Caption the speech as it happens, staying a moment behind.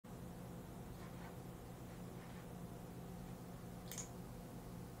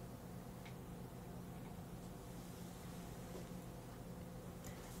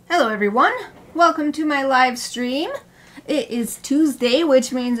Hello everyone, welcome to my live stream. It is Tuesday,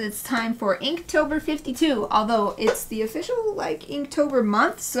 which means it's time for Inktober52, although it's the official Inktober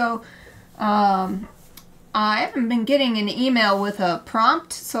month, so I haven't been getting an email with a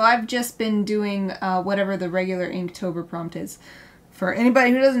prompt, so I've just been doing whatever the regular Inktober prompt is. For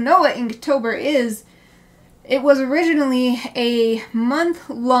anybody who doesn't know what Inktober is, it was originally a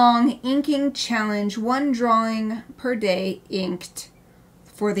month-long inking challenge, one drawing per day inked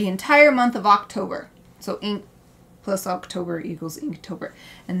for the entire month of October. So ink plus October equals Inktober.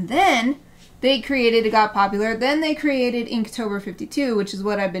 And then they created, it got popular, then they created Inktober52, which is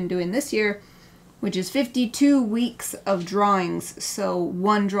what I've been doing this year, which is 52 weeks of drawings, so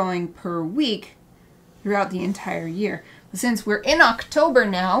one drawing per week throughout the entire year. But since we're in October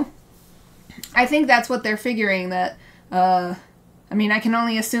now, I think that's what they're figuring, that, I mean, I can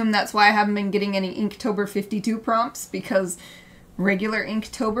only assume that's why I haven't been getting any Inktober52 prompts, because regular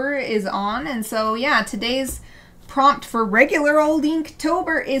Inktober is on. And so, yeah, today's prompt for regular old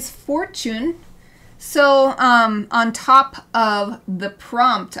Inktober is fortune. So, on top of the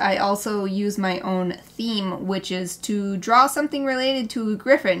prompt, I also use my own theme, which is to draw something related to a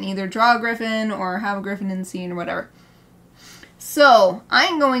griffin. Either draw a griffin or have a griffin in the scene or whatever. So,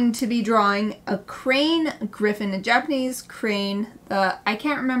 I'm going to be drawing a crane griffin, a Japanese crane. I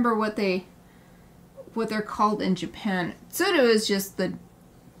can't remember what they're called in Japan. Tsuru is just the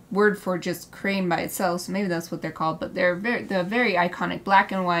word for just crane by itself, so maybe that's what they're called. But they're very iconic,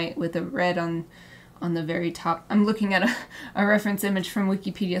 black and white with a red on the very top. I'm looking at a reference image from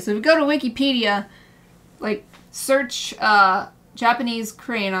Wikipedia. So if you go to Wikipedia, search Japanese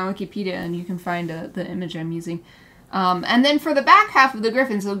crane on Wikipedia, and you can find the image I'm using. And then for the back half of the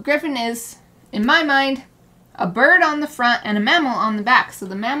griffin, so griffin is, in my mind, a bird on the front and a mammal on the back. So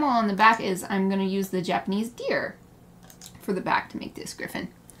the mammal on the back is, I'm going to use the Japanese deer for the back to make this griffin.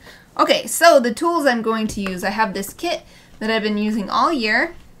 Okay, so the tools I'm going to use, I have this kit that I've been using all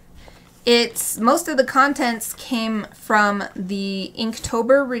year. Most of the contents came from the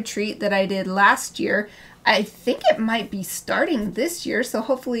Inktober retreat that I did last year. I think it might be starting this year, so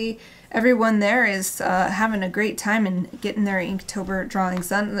hopefully everyone there is having a great time and getting their Inktober drawings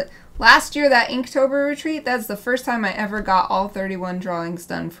done. Last year, that Inktober retreat, that's the first time I ever got all 31 drawings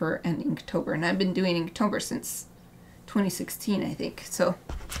done for an Inktober, and I've been doing Inktober since 2016, I think. So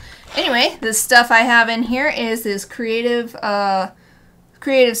anyway, the stuff I have in here is this creative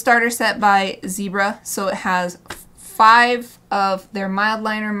starter set by Zebra. So it has 5 of their mild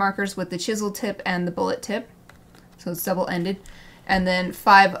liner markers with the chisel tip and the bullet tip, so it's double-ended, and then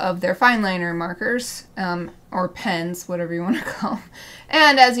 5 of their fine liner markers, or pens, whatever you want to call them.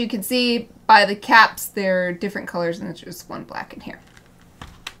 And as you can see by the caps, they're different colors, and there's just one black in here.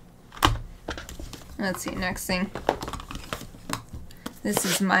 Let's see, next thing. This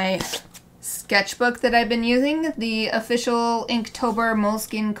is my sketchbook that I've been using, the official Inktober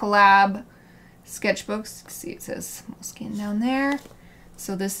Moleskine collab sketchbooks. See, it says Moleskine down there.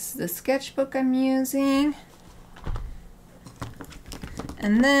 So this is the sketchbook I'm using.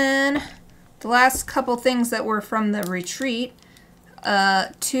 And then the last couple things that were from the retreat,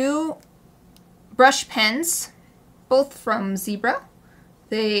 2 brush pens, both from Zebra.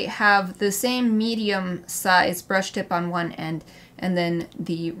 They have the same medium size brush tip on one end, and then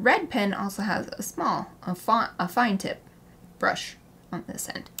the red pen also has a fine tip brush on this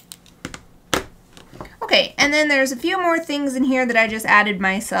end. Okay, and then there's a few more things in here that I just added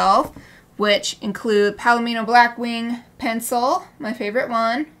myself, which include Palomino Blackwing pencil, my favorite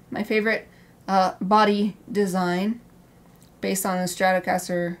one, my favorite body design, based on the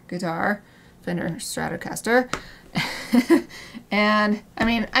Stratocaster guitar, Fender Stratocaster. And, I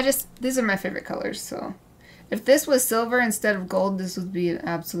mean, these are my favorite colors, so if this was silver instead of gold, this would be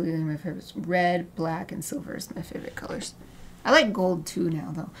absolutely my favorite. Red, black, and silver is my favorite colors. I like gold too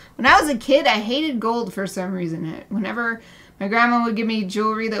now, though. When I was a kid, I hated gold for some reason. Whenever my grandma would give me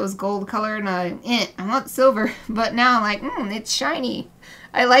jewelry that was gold colored, and I want silver. But now I'm like, it's shiny.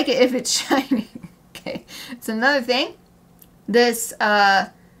 I like it if it's shiny. Okay, so another thing. This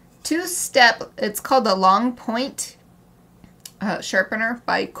 2-step, it's called the Long Point Sharpener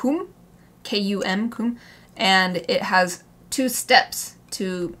by Kum, K-U-M, Kum. And it has 2 steps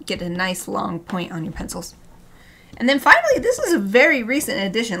to get a nice long point on your pencils. And then finally, this is a very recent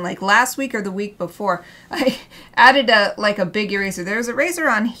addition, like last week or the week before. I added a big eraser. There's an eraser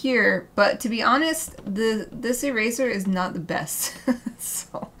on here, but to be honest, this eraser is not the best.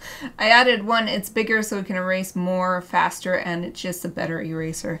 So I added one. It's bigger so it can erase more faster, and it's just a better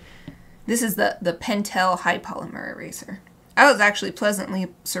eraser. This is the Pentel high polymer eraser. I was actually pleasantly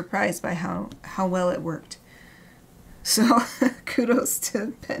surprised by how well it worked. So kudos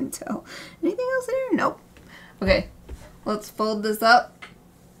to Pentel. Anything else in here? Nope. Okay, let's fold this up.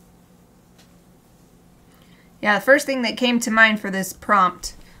 Yeah, the first thing that came to mind for this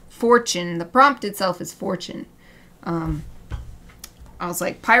prompt, fortune. The prompt itself is fortune. I was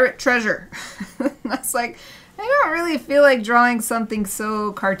like, pirate treasure. I was like, I don't really feel like drawing something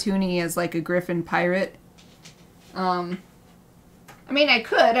so cartoony as like a griffin pirate. I mean, I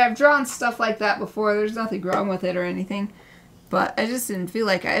could. I've drawn stuff like that before. There's nothing wrong with it or anything. But I just didn't feel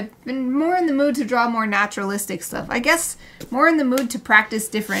like I've been more in the mood to draw more naturalistic stuff. I guess more in the mood to practice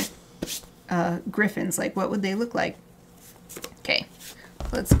different griffins. Like, what would they look like? Okay,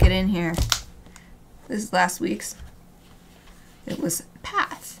 let's get in here. This is last week's. It was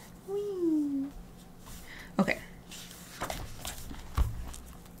path. Whee. Okay.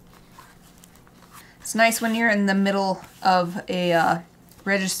 It's nice when you're in the middle of a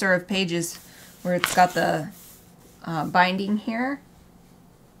register of pages where it's got the binding here.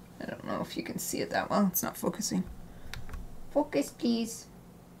 I don't know if you can see it that well. It's not focusing. Focus, please.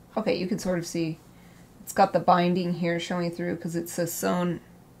 Okay, you can sort of see. It's got the binding here showing through because it's a sewn.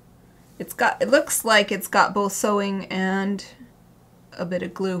 It looks like it's got both sewing and a bit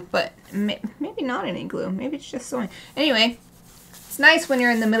of glue, but maybe not any glue. Maybe it's just sewing. Anyway, it's nice when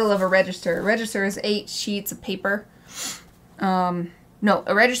you're in the middle of a register. A register is 8 sheets of paper. No,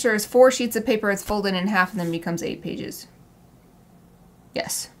 a register is 4 sheets of paper. It's folded in half and then becomes 8 pages.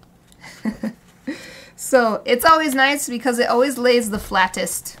 Yes. So it's always nice because it always lays the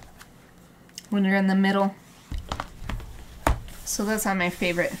flattest when you're in the middle. So that's not my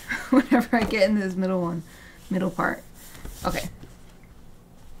favorite whenever I get in this middle part. Okay.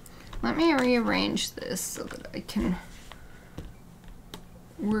 Let me rearrange this so that I can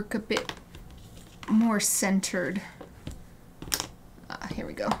work a bit more centered. Here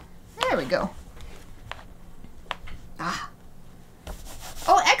we go. There we go. Ah.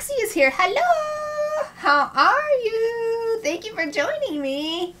 Oh, Exie is here. Hello! How are you? Thank you for joining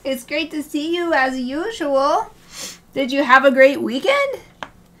me. It's great to see you as usual. Did you have a great weekend?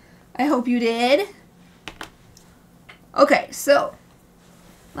 I hope you did. Okay, so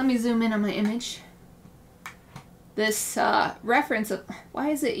let me zoom in on my image. This reference of, why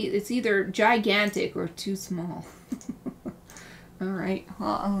is it, it's either gigantic or too small. Alright,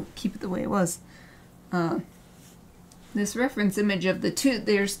 well, I'll keep it the way it was. This reference image of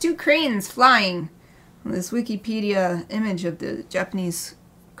there's 2 cranes flying. This Wikipedia image of the Japanese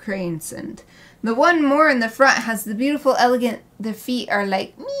cranes, and the one more in the front has the beautiful, elegant, the feet are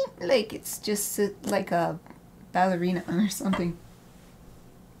like it's just like a ballerina or something.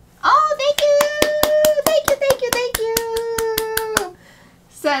 Oh, thank you! Thank you, thank you, thank you!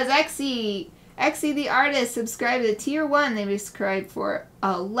 Says Exie. Exie the artist subscribed to tier 1. They subscribed for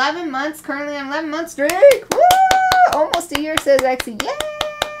 11 months. Currently on 11 month streak. Woo! Almost a year, says Exie. Yay!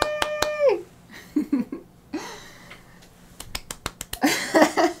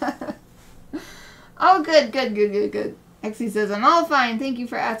 Oh, good, good, good, good, good. Exie says, I'm all fine. Thank you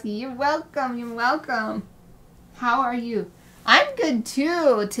for asking. You're welcome. You're welcome. How are you? I'm good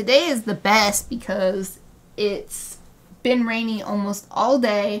too. Today is the best because it's been rainy almost all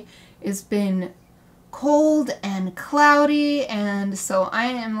day. It's been cold and cloudy, and so I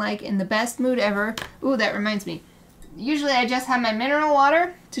am like in the best mood ever. Ooh, that reminds me. Usually I just have my mineral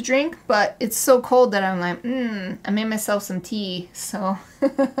water to drink, but it's so cold that I'm like, I made myself some tea, so.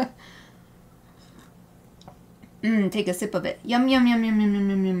 Take a sip of it. Yum, yum, yum, yum, yum, yum,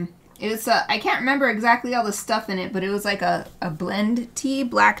 yum, yum. It's I can't remember exactly all the stuff in it, but it was like a blend tea,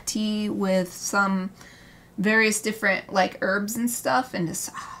 black tea with some various different like herbs and stuff, and it's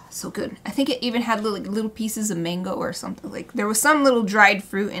so good. I think it even had little pieces of mango or something. Like there was some little dried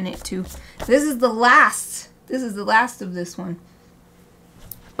fruit in it too. This is the last. This is the last of this one.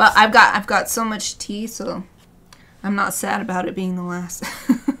 But I've got so much tea, so I'm not sad about it being the last.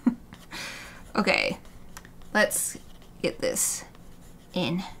 Okay, let's get this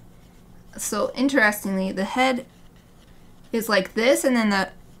in. So interestingly, the head is like this, and then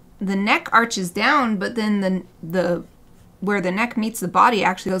the neck arches down, but then the where the neck meets the body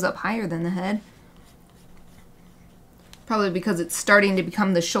actually goes up higher than the head. Probably because it's starting to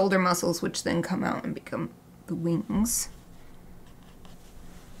become the shoulder muscles, which then come out and become the wings.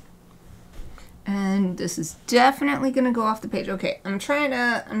 And this is definitely gonna go off the page. Okay, I'm trying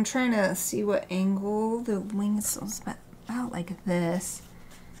to see what angle the wings. So it's about like this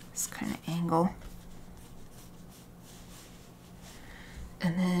kind of angle.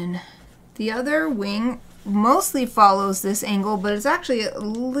 And then the other wing mostly follows this angle, but it's actually a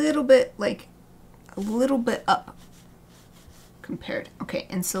little bit up. compared. Okay,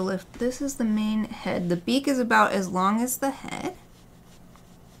 and so if this is the main head, the beak is about as long as the head.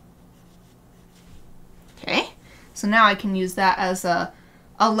 Okay, so now I can use that as a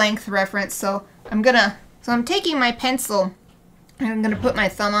length reference. So I'm taking my pencil and I'm gonna put my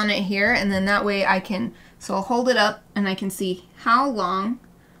thumb on it here, and then that way I can, so I'll hold it up and I can see how long.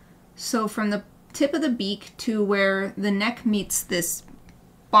 So from the tip of the beak to where the neck meets this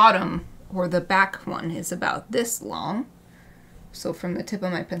bottom, or the back one, is about this long. So from the tip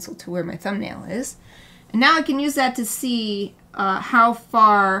of my pencil to where my thumbnail is. And now I can use that to see how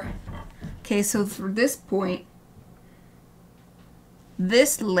far, okay, so for this point,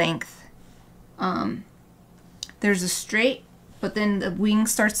 this length, there's a straight, but then the wing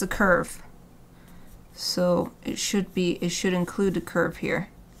starts to curve. So it should include a curve here.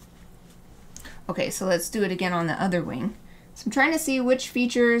 Okay, so let's do it again on the other wing. So I'm trying to see which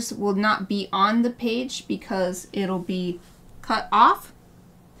features will not be on the page because it'll be cut off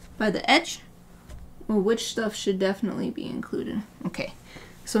by the edge. Well, which stuff should definitely be included. Okay,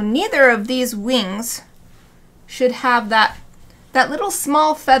 so neither of these wings should have that little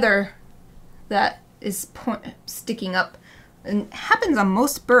small feather that is sticking up. And it happens on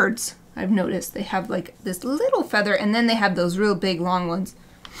most birds, I've noticed. They have like this little feather and then they have those real big long ones.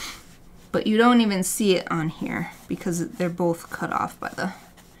 But you don't even see it on here because they're both cut off by the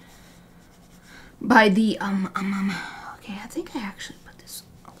okay, I think I actually put this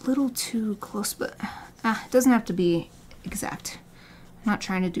a little too close, but it doesn't have to be exact. I'm not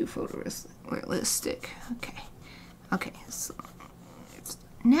trying to do photorealistic. Okay, so it's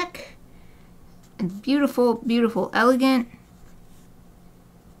neck and beautiful, beautiful, elegant.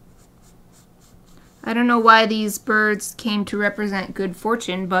 I don't know why these birds came to represent good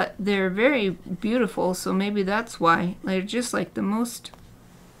fortune, but they're very beautiful, so maybe that's why. They're just like the most,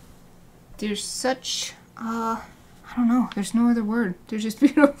 they're such, I don't know, there's no other word. They're just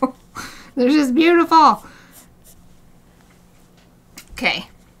beautiful. They're just beautiful. Okay.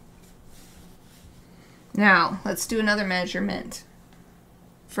 Now, let's do another measurement.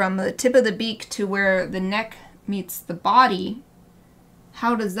 From the tip of the beak to where the neck meets the body,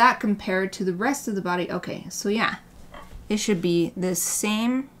 how does that compare to the rest of the body? Okay, so yeah, it should be this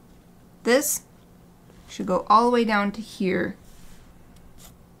same. This should go all the way down to here.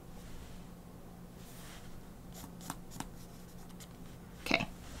 Okay,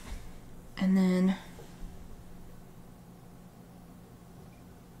 and then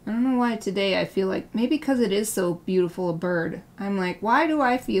I don't know why today I feel like, maybe because it is so beautiful a bird, I'm like, why do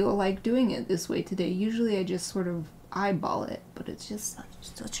I feel like doing it this way today? Usually I just sort of eyeball it, but it's just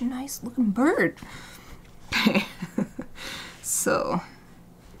such a nice looking bird. so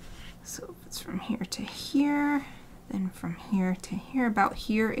it's from here to here, then from here to here. About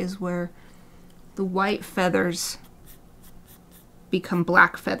here is where the white feathers become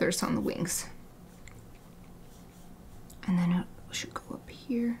black feathers on the wings. And then it should go up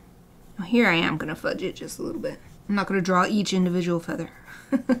here. Now here I am gonna fudge it just a little bit. I'm not gonna draw each individual feather.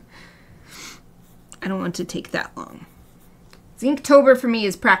 I don't want to take that long. Inktober for me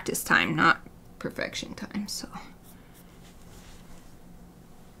is practice time, not perfection time, so.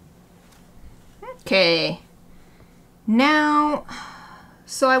 Okay. Now,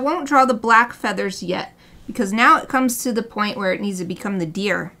 so I won't draw the black feathers yet, because now it comes to the point where it needs to become the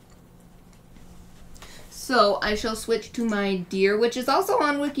deer. So I shall switch to my deer, which is also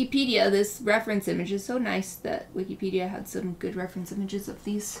on Wikipedia. This reference image is so nice that Wikipedia had some good reference images of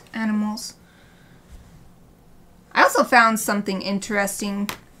these animals. I also found something interesting.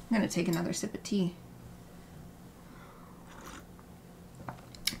 I'm going to take another sip of tea.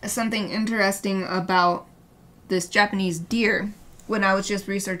 Something interesting about this Japanese deer. When I was just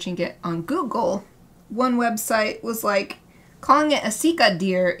researching it on Google, one website was like, calling it a Sika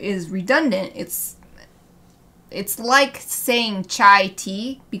deer is redundant. It's like saying chai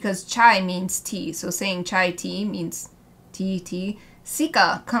tea, because chai means tea. So saying chai tea means tea.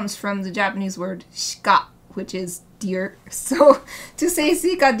 Sika comes from the Japanese word shika, which is deer. So to say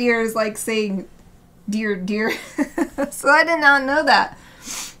Sika deer is like saying deer. So I did not know that.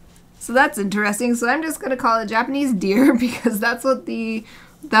 So that's interesting. So I'm just going to call it Japanese deer because that's what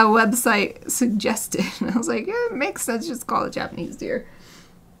that website suggested. And I was like, yeah, it makes sense. Just call it Japanese deer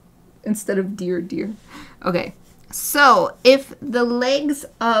instead of deer. Okay. So if the legs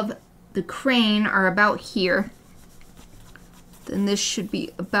of the crane are about here, then this should be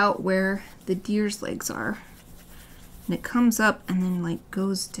about where the deer's legs are. And it comes up and then like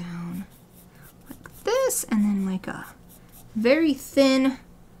goes down like this, and then like a very thin,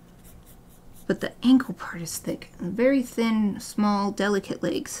 but the ankle part is thick. Very thin, small, delicate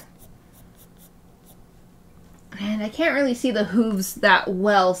legs. And And I can't really see the hooves that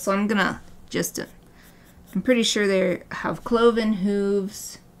well, so I'm gonna just, I'm pretty sure they have cloven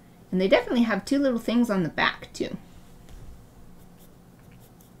hooves. And they definitely have two little things on the back, too.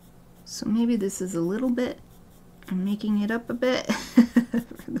 So maybe this is a little bit, I'm making it up a bit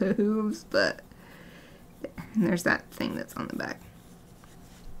for the hooves, but and there's that thing that's on the back.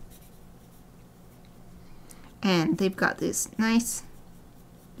 And they've got this nice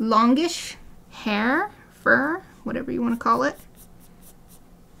longish hair, fur, whatever you want to call it,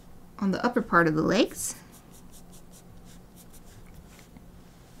 on the upper part of the legs.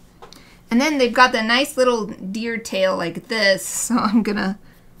 And then they've got the nice little deer tail like this, so I'm gonna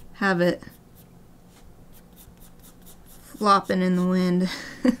have it flopping in the wind.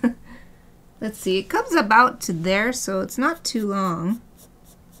 Let's see, it comes about to there, so it's not too long.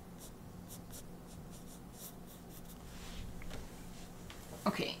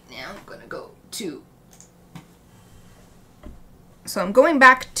 Okay, now I'm gonna go to, so I'm going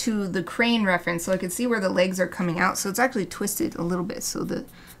back to the crane reference so I can see where the legs are coming out. So it's actually twisted a little bit, so the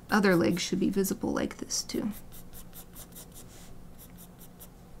other leg should be visible like this too.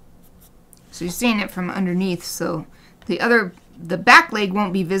 So you're seeing it from underneath, so the back leg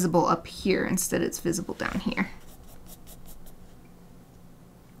won't be visible up here. Instead it's visible down here.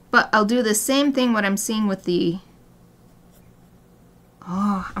 But I'll do the same thing what I'm seeing with the,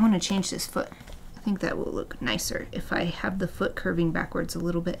 oh, I want to change this foot. I think that will look nicer if I have the foot curving backwards a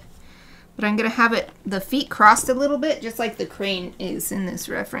little bit. But I'm going to have it, the feet crossed a little bit, just like the crane is in this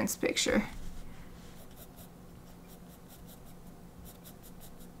reference picture.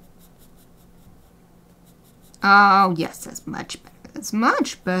 Oh, yes, that's much better. That's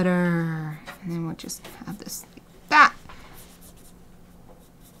much better. And then we'll just have this like that.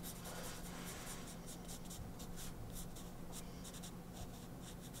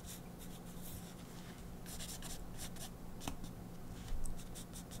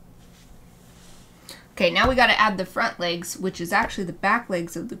 Okay, now we got to add the front legs, which is actually the back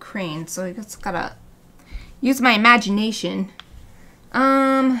legs of the crane. So I just gotta use my imagination.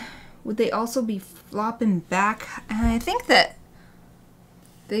 Would they also be flopping back? I think that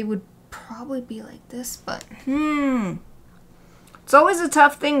they would probably be like this, but it's always a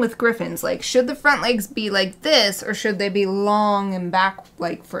tough thing with griffins. Like, should the front legs be like this, or should they be long and back,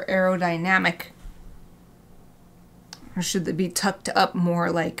 like for aerodynamic? Or should they be tucked up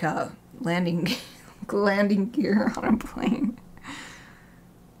more like landing gear on a plane?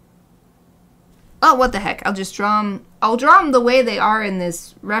 Oh, what the heck. I'll just draw them. I'll draw them the way they are in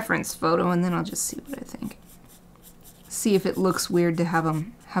this reference photo, and then I'll just see what I think. See if it looks weird to have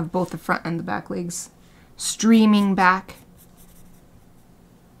them have both the front and the back legs streaming back.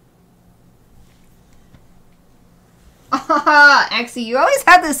 Ah, Exie, you always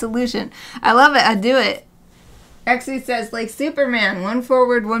have the solution. I love it. I do it. Exie says, like Superman, one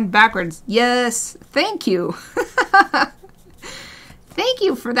forward, one backwards. Yes, thank you. Thank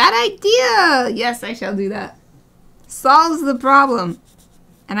you for that idea. Yes, I shall do that. Solves the problem.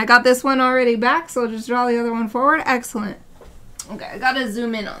 And I got this one already back, so I'll just draw the other one forward. Excellent. Okay, I gotta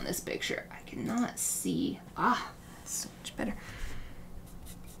zoom in on this picture. I cannot see. Ah, that's so much better.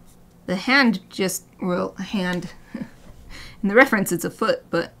 The hand just, well, hand. In the reference, it's a foot,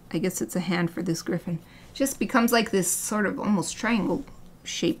 but I guess it's a hand for this griffin. Just becomes like this sort of almost triangle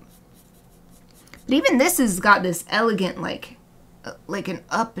shape. But even this has got this elegant, like an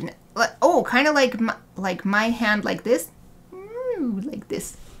up and, oh, kind of like my hand like this. Like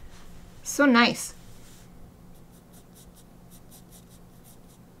this. So nice.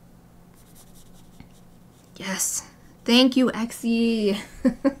 Yes. Thank you, Exie.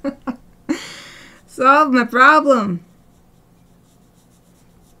 Solved my problem.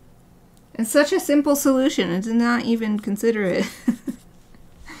 It's such a simple solution. I did not even consider it.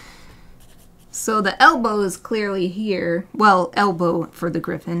 So the elbow is clearly here. Well, elbow for the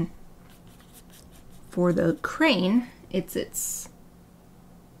griffin. For the crane, it's its...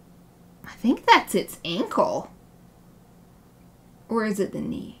 I think that's its ankle. Or is it the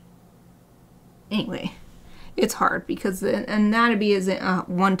knee? Anyway, it's hard because the anatomy isn't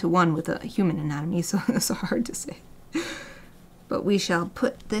one-to-one with a human anatomy, so it's hard to say. But we shall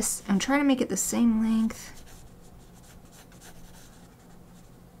put this, I'm trying to make it the same length.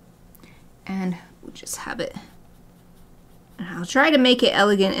 And we'll just have it. And I'll try to make it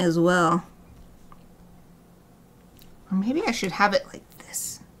elegant as well. Or maybe I should have it like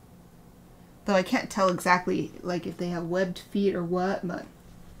this. Though I can't tell exactly like if they have webbed feet or what, but...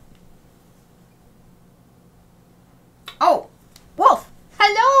 Oh! Wolf!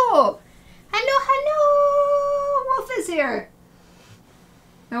 Hello! Hello, hello! Wolf is here!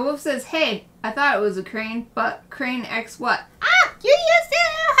 Now Now Wolf says, hey, I thought it was a crane, but crane X what? Ah, you used the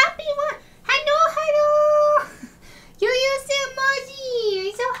happy one. Hello. You used the emoji.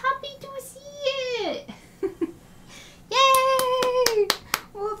 I'm so happy to see it. Yay!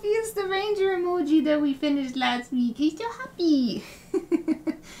 Wolf used the ranger emoji that we finished last week. He's so happy.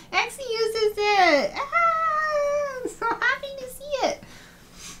 X uses it. Ah, I'm so happy to see it.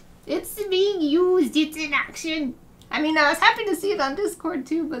 It's being used. It's in action. I mean, I was happy to see it on Discord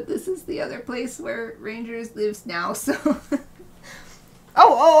too, but this is the other place where Rangers lives now, so...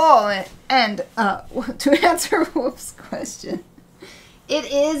 and to answer Wolf's question, it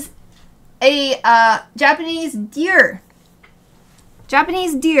is a Japanese deer.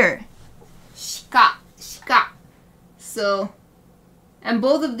 Japanese deer. Shika. So, and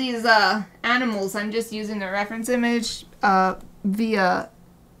both of these animals, I'm just using the reference image via...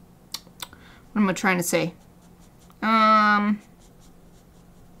 What am I trying to say?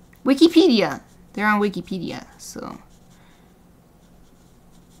 Wikipedia. They're on Wikipedia, so.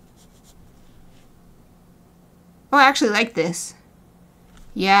 Oh, I actually like this.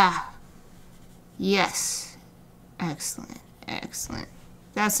 Yeah. Yes. Excellent.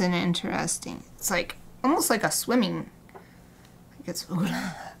 That's an interesting. It's like almost like a swimming. Like it's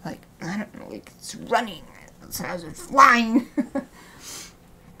like I don't know, like it's running. It's as it's flying.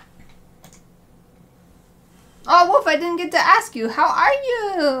 Oh, Wolf, I didn't get to ask you. How are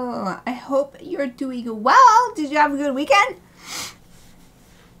you? I hope you're doing well. Did you have a good weekend?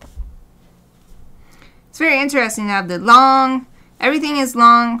 It's very interesting to have the long... Everything is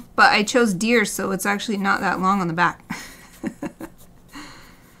long, but I chose deer, so it's actually not that long on the back.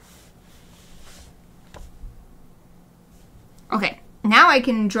 Okay, now I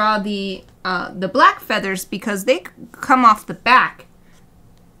can draw the black feathers because they come off the back.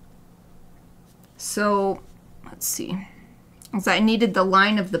 So... Let's see. So I needed the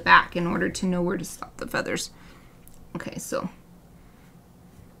line of the back in order to know where to stop the feathers. Okay, so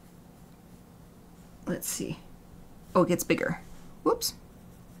let's see. Oh, it gets bigger. Whoops.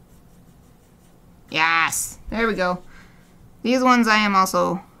 Yes, there we go. These ones I am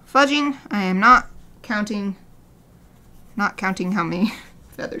also fudging. I am not counting how many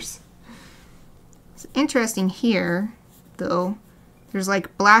feathers. It's interesting here, though. There's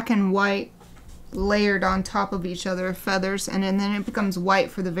like black and white layered on top of each other feathers, and then it becomes white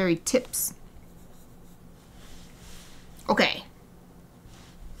for the very tips. Okay,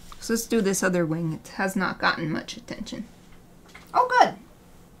 so let's do this other wing. It has not gotten much attention. Oh, good.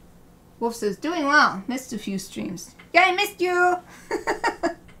 Wolf says, doing well. Missed a few streams. Yeah, I missed you.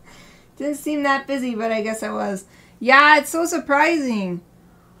 Didn't seem that busy, but I guess I was. Yeah, it's so surprising.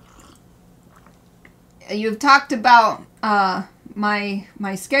 You've talked about my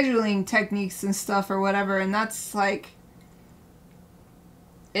scheduling techniques and stuff or whatever, and that's like,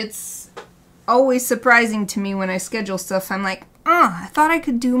 it's always surprising to me when I schedule stuff. I'm like, I thought I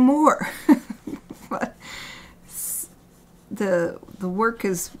could do more. But the work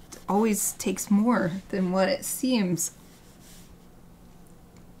is always takes more than what it seems.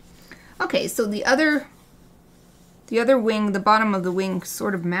 Okay, so the other wing, the bottom of the wing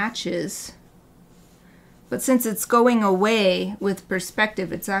sort of matches. But since it's going away with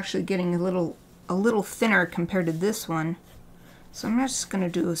perspective, it's actually getting a little thinner compared to this one. So I'm just going to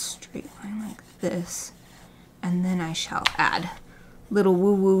do a straight line like this. And then I shall add little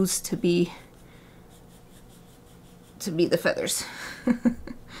woo-woos to be the feathers.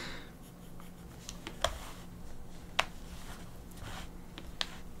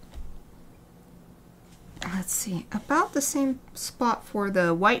 Let's see, about the same spot for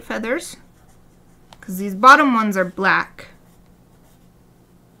the white feathers. Because these bottom ones are black.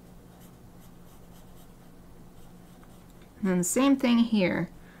 And then the same thing here,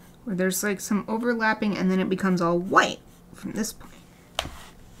 where there's like some overlapping and then it becomes all white from this point.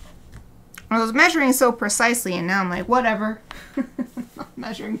 I was measuring so precisely and now I'm like, whatever. Not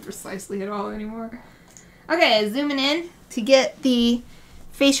measuring precisely at all anymore. Okay, zooming in to get the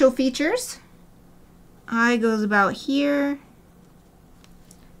facial features. Eye goes about here.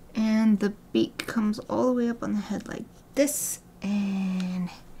 And the beak comes all the way up on the head like this, and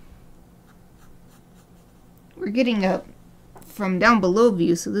we're getting a from down below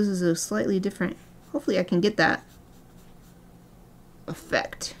view, so this is a slightly different. Hopefully I can get that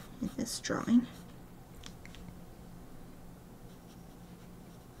effect in this drawing.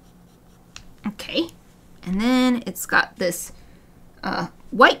 Okay, and then it's got this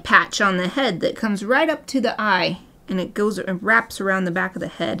white patch on the head that comes right up to the eye. And it wraps around the back of the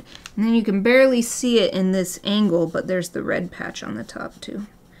head. And then you can barely see it in this angle, but there's the red patch on the top too.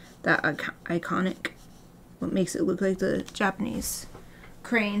 That iconic, what makes it look like the Japanese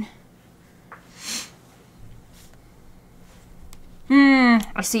crane.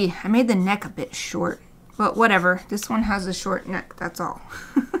 I see. I made the neck a bit short. But whatever. This one has a short neck. That's all.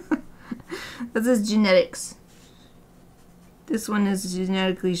 This is genetics. This one is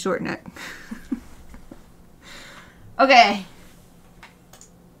genetically short neck. Okay.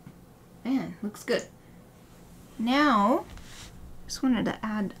 Man, looks good. Now, just wanted to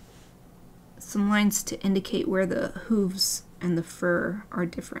add some lines to indicate where the hooves and the fur are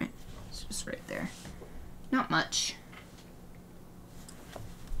different. It's just right there. Not much.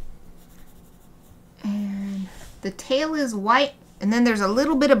 And the tail is white, and then there's a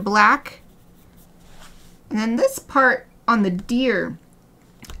little bit of black. And then this part on the deer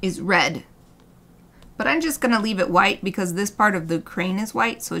is red. But I'm just going to leave it white because this part of the crane is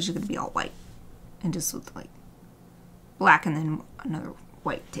white, so it's just going to be all white. And just with like black and then another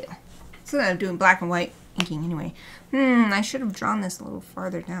white tail. So I'm doing black and white inking anyway. I should have drawn this a little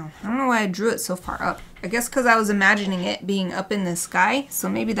farther down. I don't know why I drew it so far up. I guess because I was imagining it being up in the sky, so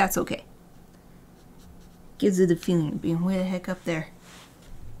maybe that's okay. Gives it the feeling of being way the heck up there.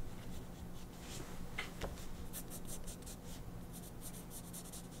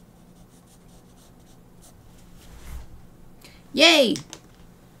 Yay!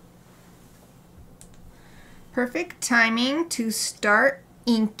 Perfect timing to start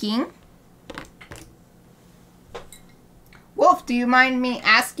inking. Wolf, do you mind me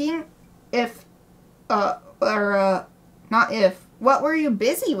asking if, not if, what were you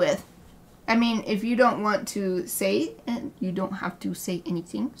busy with? I mean, if you don't want to say, and you don't have to say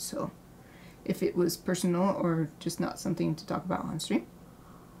anything, so if it was personal or just not something to talk about on stream.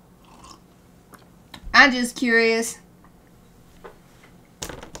 I'm just curious.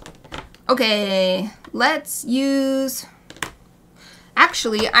 Okay, let's use,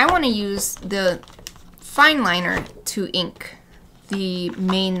 actually, I want to use the fine liner to ink the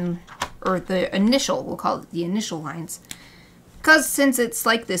main, or the initial, we'll call it the initial lines. Because since it's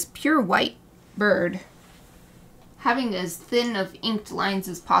like this pure white bird, having as thin of inked lines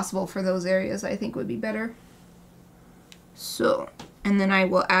as possible for those areas I think would be better. So, and then I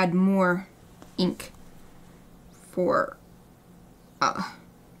will add more ink for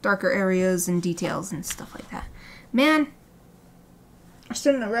darker areas and details and stuff like that. Man, I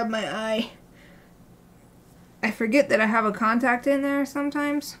shouldn't have rubbed my eye. I forget that I have a contact in there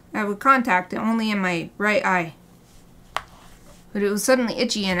sometimes. I have a contact only in my right eye. But it was suddenly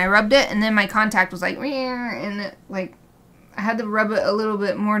itchy and I rubbed it and then my contact was like, and it, like, I had to rub it a little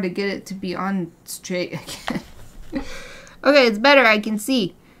bit more to get it to be on straight again. Okay, it's better, I can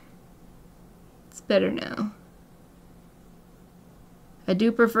see. It's better now. I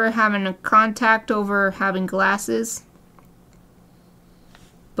do prefer having a contact over having glasses,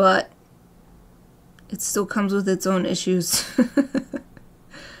 but it still comes with its own issues.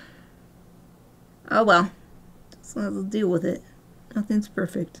 Oh well, so I'll deal with it. Nothing's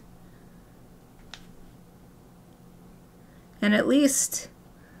perfect. And at least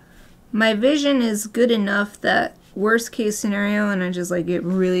my vision is good enough that worst case scenario and I just like get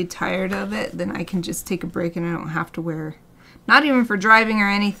really tired of it, then I can just take a break and I don't have to wear, not even for driving or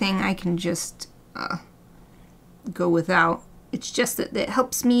anything, I can just go without. It's just that it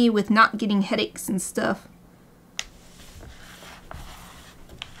helps me with not getting headaches and stuff.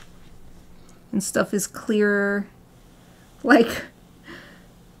 And stuff is clearer. Like,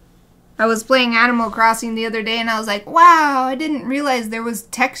 I was playing Animal Crossing the other day and I was like, wow, I didn't realize there was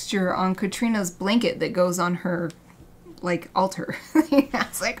texture on Katrina's blanket that goes on her, like, altar. I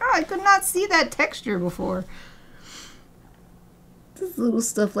was like, oh, I could not see that texture before. Just little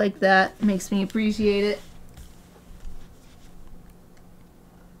stuff like that makes me appreciate it.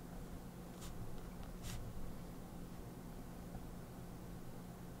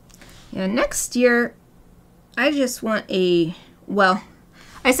 Yeah, next year, I just want a, well,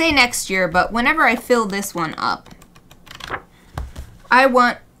 I say next year, but whenever I fill this one up, I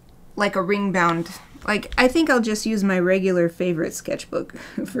want like a ring bound, like I think I'll just use my regular favorite sketchbook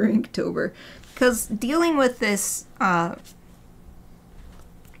for Inktober, because dealing with this, the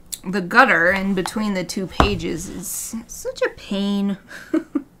gutter in between the two pages is such a pain.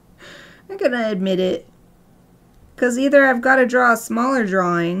 I'm gonna admit it, because either I've got to draw a smaller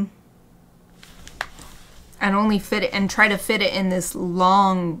drawing and only fit it and try to fit it in this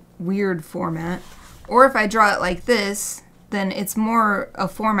long, weird format. Or if I draw it like this, then it's more a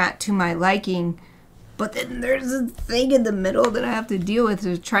format to my liking. But then there's a thing in the middle that I have to deal with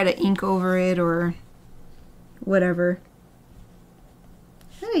to try to ink over it or whatever.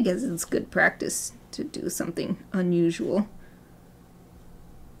 I guess it's good practice to do something unusual.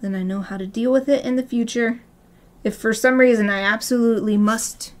 Then I know how to deal with it in the future. if for some reason I absolutely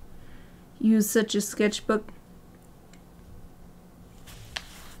must use such a sketchbook,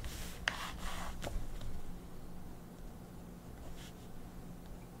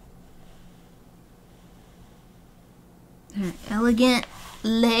 elegant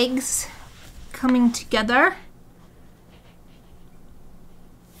legs coming together,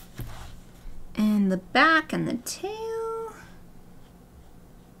 and the back and the tail.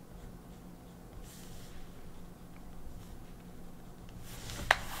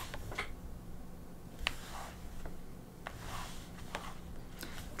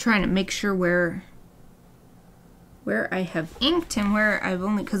 Trying to make sure where I have inked and where I've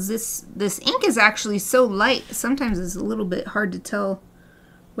only, because this ink is actually so light, sometimes it's a little bit hard to tell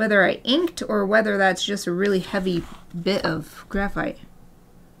whether I inked or whether that's just a really heavy bit of graphite.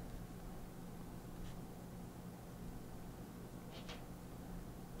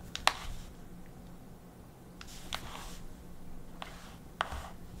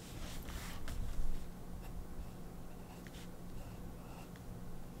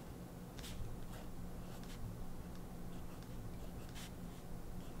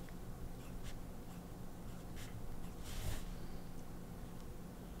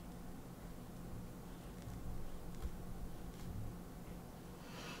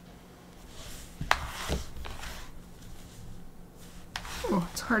 Oh,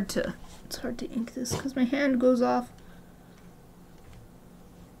 it's hard to ink this because my hand goes off.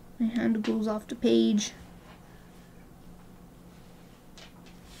 My hand goes off the page.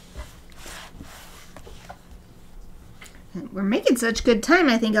 We're making such good time,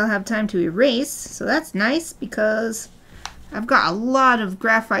 I think I'll have time to erase, so that's nice because I've got a lot of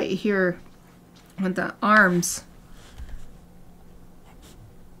graphite here with the arms,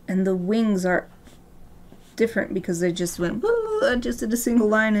 and the wings are different because they just went just did a single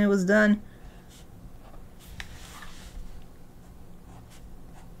line and it was done.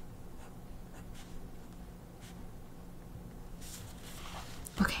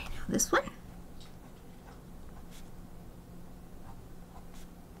 Okay, now this one.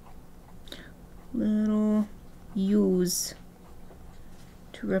 Little U's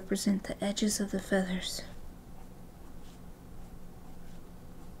to represent the edges of the feathers.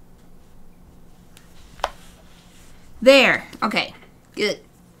 There. Okay. Good.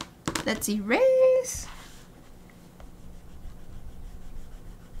 Let's erase.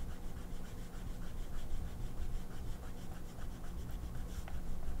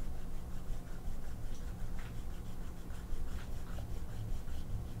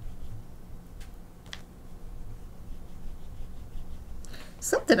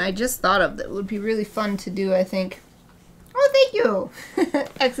 Something I just thought of that would be really fun to do, I think. Oh, thank you.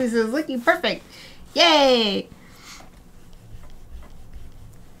 Exley says, looking perfect. Yay!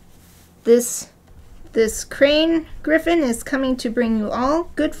 This crane griffin is coming to bring you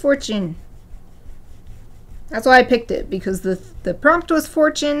all good fortune. That's why I picked it, because the prompt was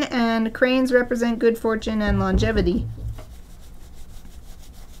fortune, and cranes represent good fortune and longevity.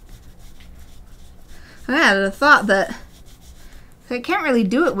 I had a thought that I can't really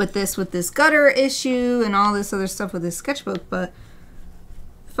do it with this gutter issue and all this other stuff with this sketchbook, but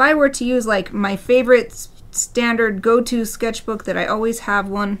if I were to use like my favorite standard go-to sketchbook that I always have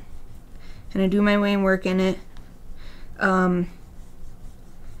one, and I do my main work in it, and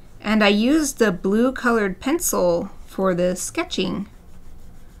I use the blue colored pencil for the sketching,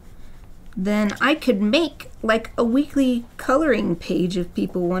 then I could make like a weekly coloring page if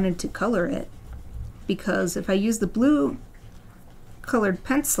people wanted to color it. Because if I use the blue colored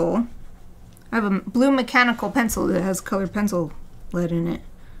pencil, I have a blue mechanical pencil that has colored pencil lead in it.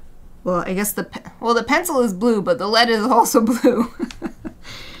 Well, I guess the pencil is blue, but the lead is also blue.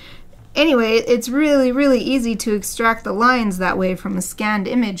 Anyway, it's really, really easy to extract the lines that way from a scanned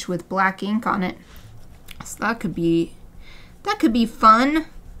image with black ink on it. So that could be fun.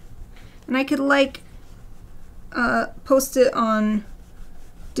 And I could like post it on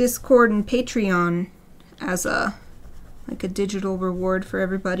Discord and Patreon as a digital reward for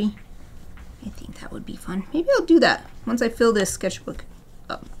everybody. I think that would be fun. Maybe I'll do that once I fill this sketchbook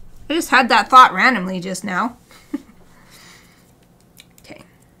up. I just had that thought randomly just now. Okay,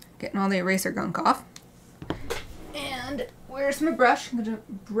 getting all the eraser gunk off. And where's my brush? I'm gonna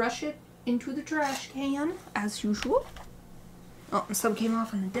brush it into the trash can as usual. Oh, and some came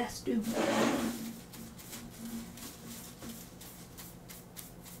off on the desk too.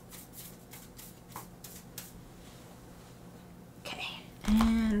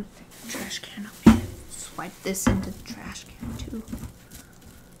 And trash can up here. Swipe this into the trash can too.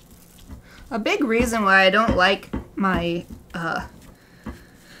 A big reason why I don't like my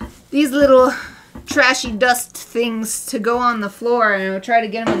these little trashy dust things to go on the floor and I would try to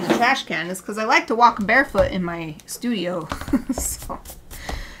get them in the trash can is because I like to walk barefoot in my studio. So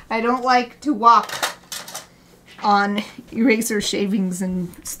I don't like to walk on eraser shavings and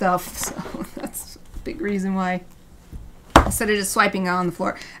stuff. So that's a big reason why. Instead of just swiping out on the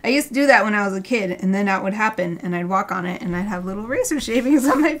floor. I used to do that when I was a kid, and then that would happen, and I'd walk on it, and I'd have little razor shavings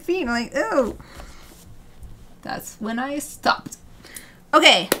on my feet. I'm like, ew. That's when I stopped.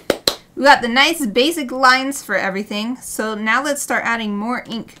 Okay, we got the nice basic lines for everything. So now let's start adding more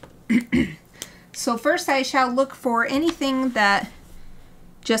ink. So first I shall look for anything that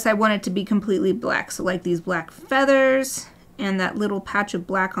just I want it to be completely black. So like these black feathers, and that little patch of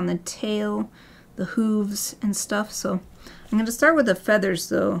black on the tail, the hooves and stuff. So I'm going to start with the feathers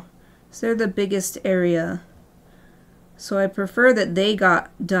though, so they're the biggest area. So I prefer that they got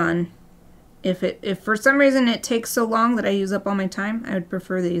done. If for some reason it takes so long that I use up all my time, I would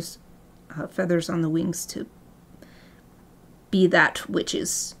prefer these feathers on the wings to be that which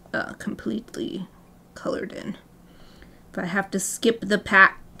is completely colored in. If I have to skip the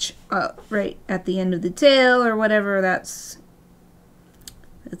patch right at the end of the tail or whatever, that's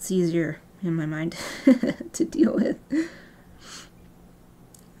easier in my mind to deal with.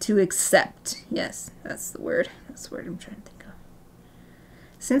 To accept. Yes, that's the word. That's the word I'm trying to think of.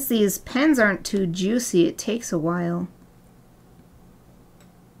 Since these pens aren't too juicy, it takes a while.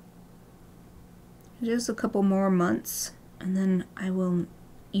 Just a couple more months, and then I will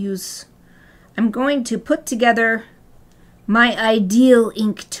use... I'm going to put together my ideal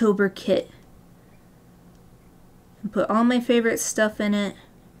Inktober kit. And put all my favorite stuff in it.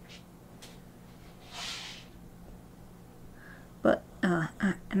 But,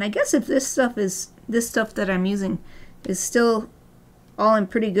 and I guess if this stuff that I'm using is still all in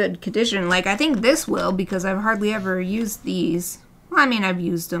pretty good condition, like I think this will, because I've hardly ever used these. Well, I mean, I've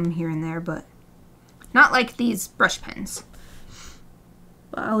used them here and there, but not like these brush pens.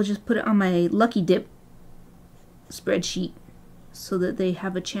 But I'll just put it on my Lucky Dip spreadsheet so that they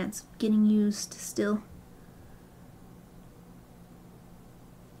have a chance of getting used still.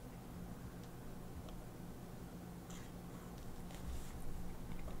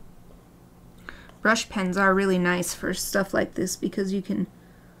 Brush pens are really nice for stuff like this because you can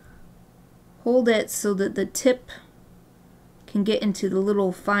hold it so that the tip can get into the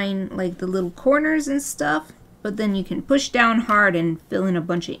little fine, like the little corners and stuff, but then you can push down hard and fill in a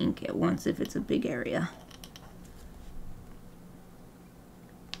bunch of ink at once if it's a big area.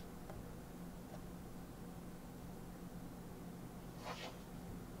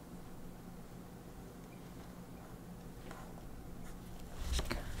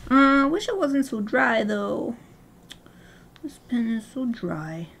 I wish it wasn't so dry though. This pen is so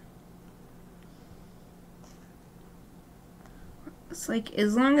dry. It's like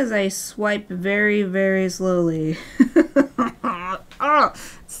as long as I swipe very, very slowly. Oh,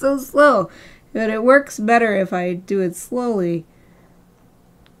 it's so slow. But it works better if I do it slowly.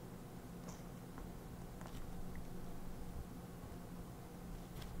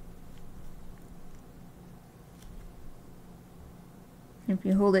 If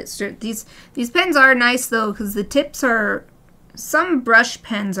you hold it straight. These pens are nice though, because the tips are, some brush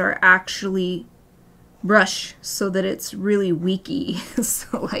pens are actually brush so that it's really weaky.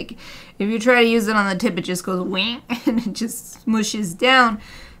 So like if you try to use it on the tip, it just goes wing and it just smushes down.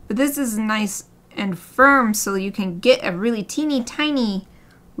 But this is nice and firm, so you can get a really teeny tiny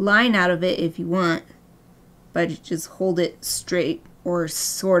line out of it if you want, but just hold it straight or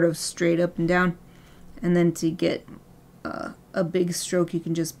sort of straight up and down. And then to get a big stroke, you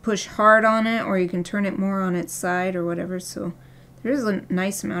can just push hard on it, or you can turn it more on its side or whatever. So there is a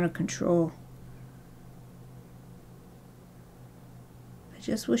nice amount of control. I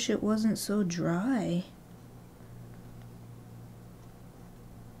just wish it wasn't so dry.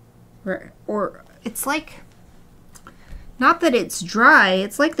 Or it's like, not that it's dry,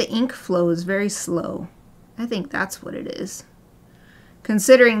 it's like the ink flow is very slow. I think that's what it is.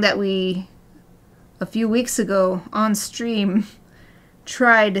 Considering that we, a few weeks ago on stream,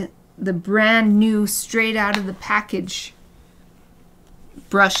 tried the brand new straight out of the package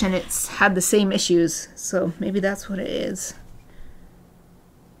brush and it's had the same issues, so maybe that's what it is.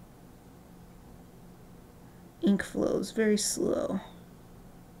 Ink flows very slow.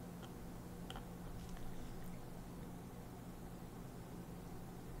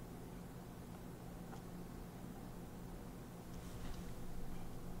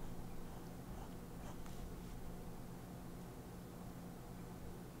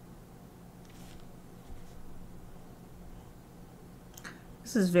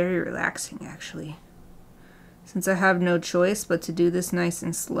 This is very relaxing, actually. Since I have no choice but to do this nice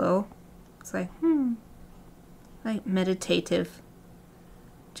and slow, it's like, like meditative.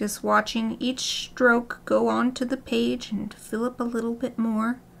 Just watching each stroke go onto the page and fill up a little bit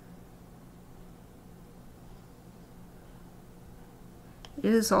more.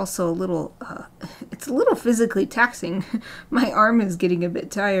 It is also a little, it's a little physically taxing. My arm is getting a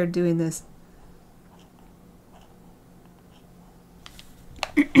bit tired doing this.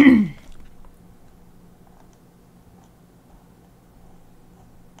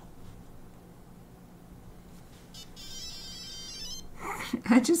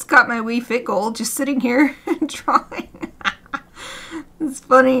 I just got my Wii Fit goal just sitting here and drawing. It's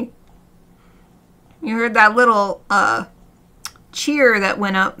funny. You heard that little cheer that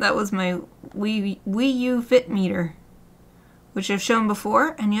went up. That was my Wii U Fit meter, which I've shown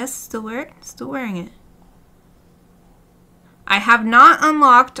before, and yes, still wearing it. I have not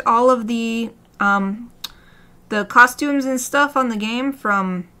unlocked all of the costumes and stuff on the game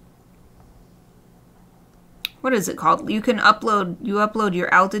from, what is it called? You can upload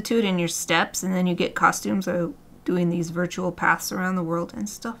your altitude and your steps, and then you get costumes of doing these virtual paths around the world and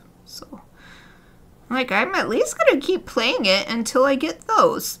stuff. So, like, I'm at least gonna keep playing it until I get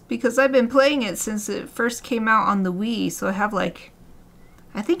those, because I've been playing it since it first came out on the Wii. So I have, like,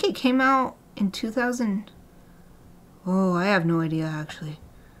 I think it came out in 2000. Oh, I have no idea, actually.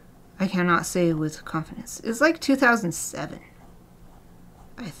 I cannot say with confidence. It's like 2007,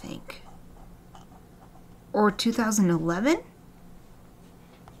 I think. Or 2011?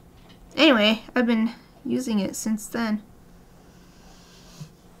 Anyway, I've been using it since then.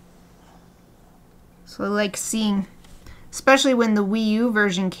 So I like seeing, especially when the Wii U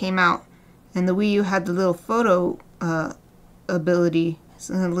version came out, and the Wii U had the little photo ability,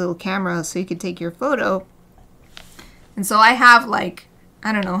 so a little camera, so you could take your photo. And so I have, like,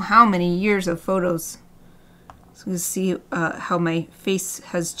 I don't know how many years of photos. So you see how my face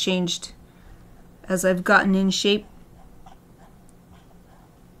has changed as I've gotten in shape.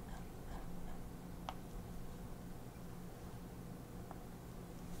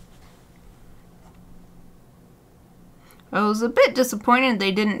 I was a bit disappointed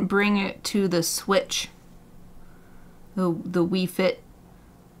they didn't bring it to the Switch, the Wii Fit.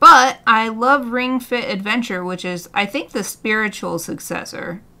 But I love Ring Fit Adventure, which is, I think, the spiritual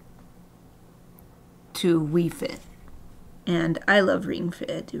successor to Wii Fit. And I love Ring Fit.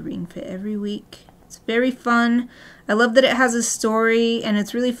 I do Ring Fit every week. It's very fun. I love that it has a story and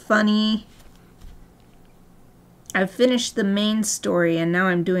it's really funny. I've finished the main story and now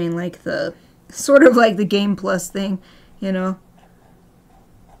I'm doing like the, sort of like the Game Plus thing, you know.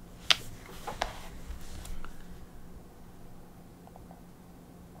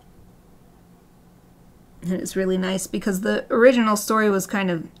 And it's really nice because the original story was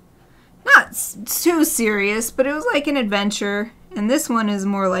kind of not too serious, but it was like an adventure. And this one is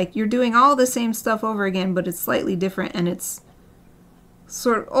more like you're doing all the same stuff over again, but it's slightly different, and it's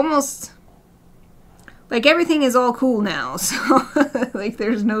sort of almost like everything is all cool now. So like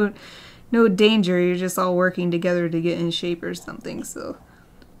there's no danger. You're just all working together to get in shape or something. So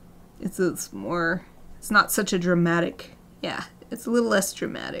it's not such a dramatic. Yeah, it's a little less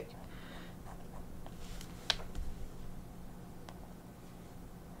dramatic.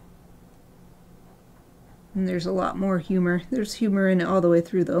 And there's a lot more humor. There's humor in it all the way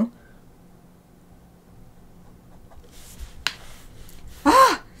through, though.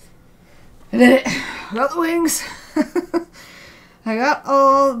 Ah! I did it! I got the wings! I got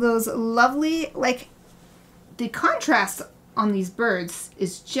all those lovely, like, the contrast on these birds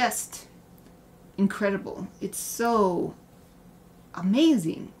is just incredible. It's so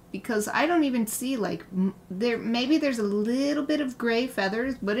amazing. Because I don't even see, like, maybe there's a little bit of gray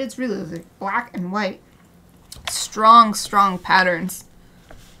feathers, but it's really like black and white. Strong, strong patterns.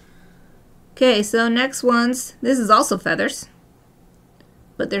 Okay, so next ones. This is also feathers.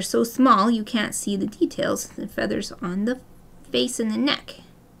 But they're so small you can't see the details. The feathers on the face and the neck.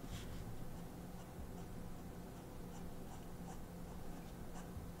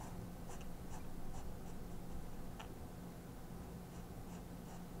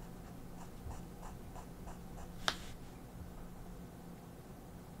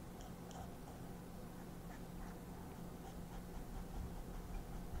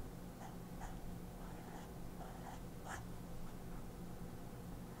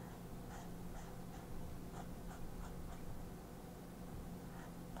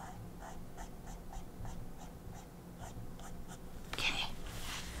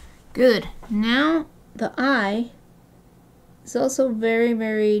 Good. Now the eye is also very,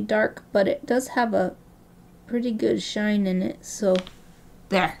 very dark, but it does have a pretty good shine in it. So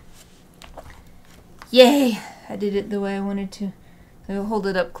there. Yay! I did it the way I wanted to. I'll hold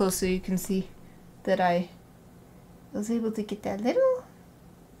it up close so you can see that I I was able to get that little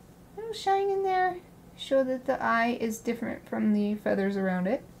shine in there. Show that the eye is different from the feathers around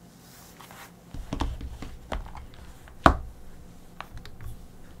it.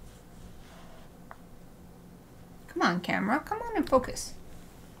 Come on, camera. Come on and focus.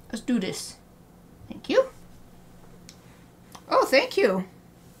 Let's do this. Thank you. Oh, thank you.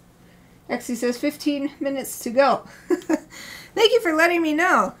 Exie says 15 minutes to go. Thank you for letting me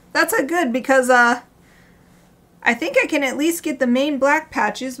know. That's a good because I think I can at least get the main black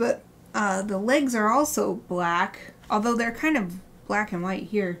patches, but the legs are also black, although they're kind of black and white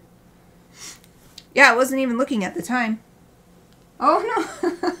here. Yeah, I wasn't even looking at the time. Oh no.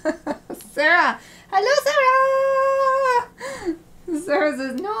 Sarah. Hello, Sarah. Sarah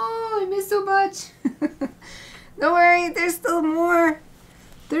says, no, I missed so much. Don't worry, there's still more.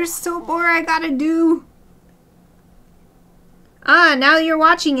 There's still more I gotta do. Ah, now you're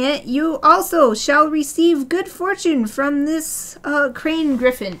watching it, you also shall receive good fortune from this crane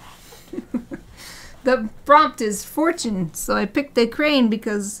griffin. The prompt is fortune, so I picked the crane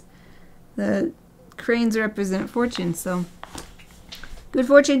because the cranes represent fortune, so. Good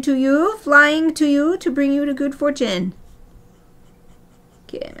fortune to you, flying to you to bring you to good fortune.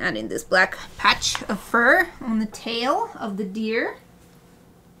 Okay, I'm adding this black patch of fur on the tail of the deer.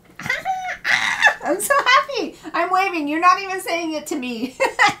 I'm so happy. I'm waving. You're not even saying it to me.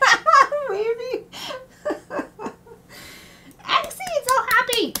 I'm waving. Actually, so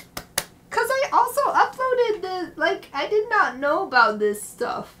happy. Because I also uploaded the, like, I did not know about this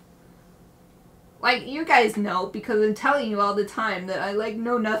stuff. Like, you guys know because I'm telling you all the time that I, like,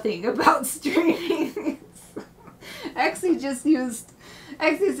 know nothing about streaming. Exie just used,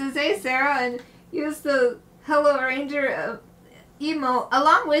 Exie says, hey, Sarah, and used the Hello Ranger emote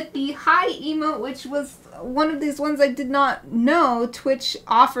along with the hi emote, which was one of these ones I did not know. Twitch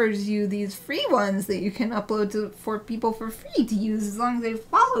offers you these free ones that you can upload for people for free to use as long as they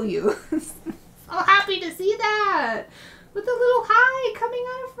follow you. So happy to see that! With a little hi coming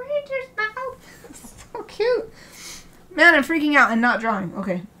out of Ranger's mouth. So cute. Man, I'm freaking out and not drawing.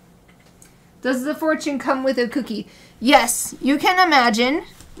 Okay. Does the fortune come with a cookie? Yes, you can imagine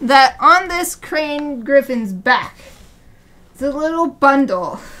that on this crane griffin's back, it's a little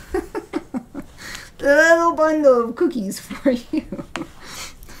bundle. A little bundle of cookies for you.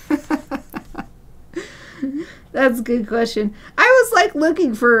 That's a good question. I was like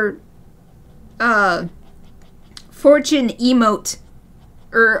looking for fortune emote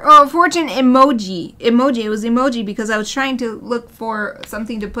or fortune emoji. It was emoji because I was trying to look for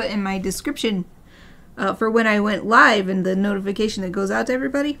something to put in my description for when I went live and the notification that goes out to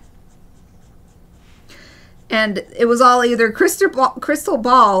everybody. And it was all either crystal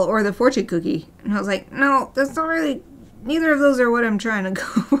ball or the fortune cookie. And I was like, no, that's not really, neither of those are what I'm trying to go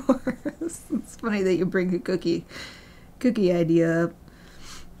for. It's funny that you bring a cookie idea up.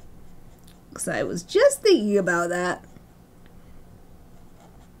 Because I was just thinking about that.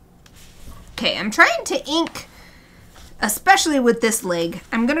 Okay, I'm trying to ink, especially with this leg.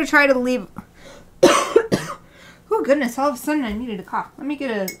 I'm going to try to leave... Oh, goodness, all of a sudden I needed a cough. Let me get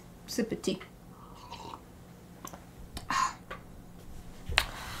a sip of tea.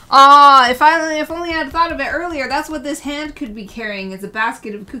 If only I had thought of it earlier, that's what this hand could be carrying, is a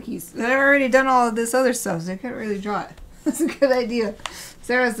basket of cookies. I've already done all of this other stuff, so I couldn't really draw it. That's a good idea.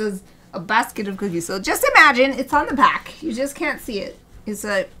 Sarah says a basket of cookies. So just imagine it's on the back. You just can't see it. It's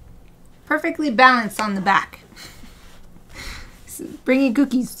perfectly balanced on the back. Bringing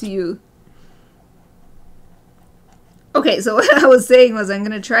cookies to you. Okay, so what I was saying was I'm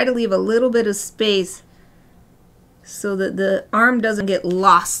going to try to leave a little bit of space so that the arm doesn't get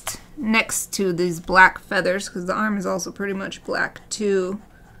lost next to these black feathers, because the arm is also pretty much black too.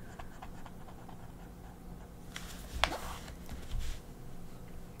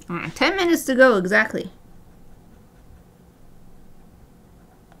 All right, 10 minutes to go exactly.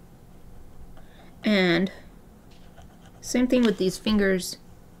 And same thing with these fingers.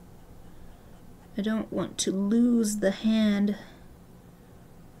 I don't want to lose the hand.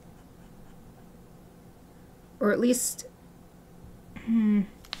 Or at least, I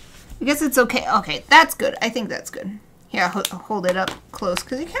guess it's okay. Okay, that's good. I think that's good. Here, I'll hold it up close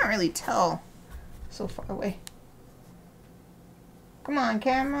because you can't really tell so far away. Come on,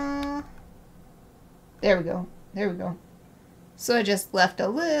 camera. There we go. There we go. So I just left a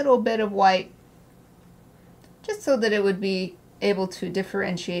little bit of white just so that it would be able to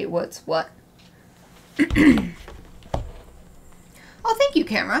differentiate what's what. Oh, thank you,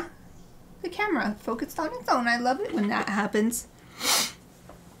 camera. The camera focused on its own. I love it when that happens.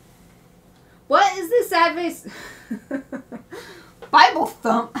 What is this sad face? Bible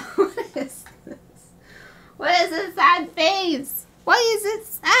thump. What is this? What is this sad face? Why is it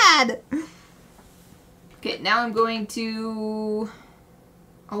sad? Okay, now I'm going to...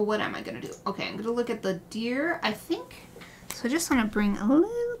 Oh, what am I going to do? Okay, I'm going to look at the deer, I think. So I just want to bring a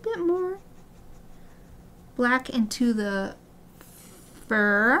little bit more black into the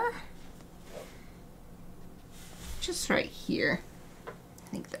fur. Just right here. I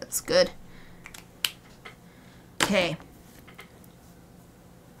think that's good. Okay.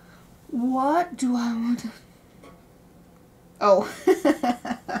 What do I want to... Oh.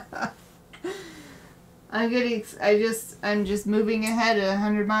 I'm just moving ahead at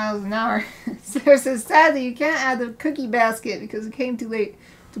 100 miles an hour. Sarah says, sadly, you can't add the cookie basket because it came too late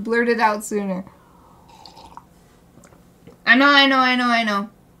to blurt it out sooner. I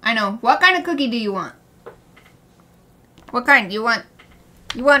know. What kind of cookie do you want? What kind? You want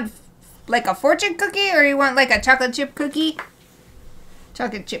like a fortune cookie or you want like a chocolate chip cookie?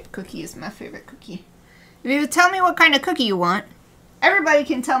 Chocolate chip cookie is my favorite cookie. If you tell me what kind of cookie you want, everybody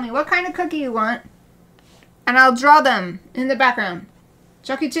can tell me what kind of cookie you want. And I'll draw them in the background.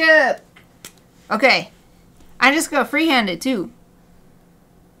 Chocolate chip. Okay. I'm just going to freehand it too.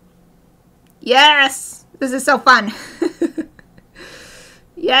 Yes. This is so fun.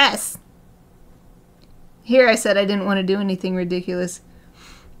 Yes. Here I said I didn't want to do anything ridiculous.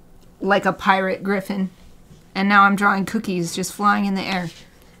 Like a pirate griffin. And now I'm drawing cookies just flying in the air.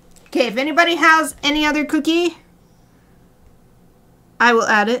 Okay, if anybody has any other cookie, I will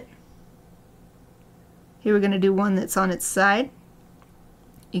add it. Here we're going to do one that's on its side.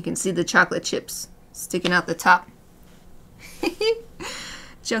 You can see the chocolate chips sticking out the top.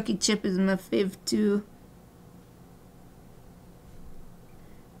 Chocolate chip is my fave too.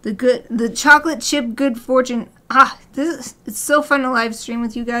 The chocolate chip good fortune. It's so fun to live stream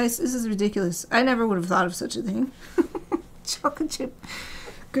with you guys. This is ridiculous. I never would have thought of such a thing. Chocolate chip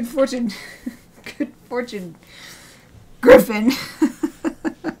good fortune. Good fortune griffin.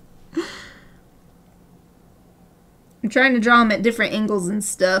 I'm trying to draw them at different angles and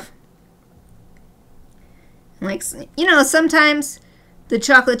stuff. Like, you know, sometimes the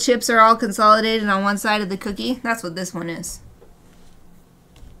chocolate chips are all consolidated on one side of the cookie. That's what this one is.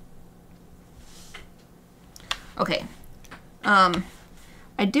 Okay.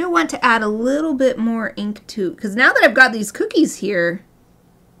 I do want to add a little bit more ink too, because now that I've got these cookies here,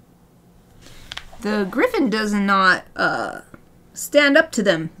 the griffin does not stand up to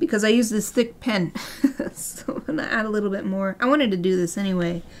them because I use this thick pen. So I'm gonna add a little bit more. I wanted to do this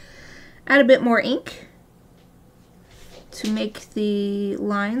anyway. Add a bit more ink to make the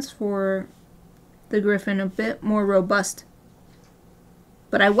lines for the griffin a bit more robust.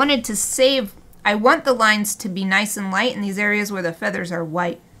 But I wanted to save, I want the lines to be nice and light in these areas where the feathers are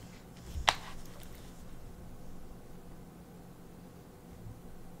white.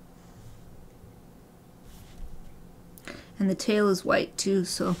 And the tail is white too,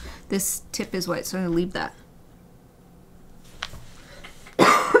 so this tip is white, so I'm going to leave that.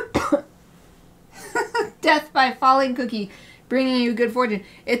 Death by falling cookie, bringing you good fortune.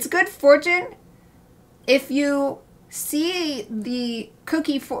 It's good fortune if you see the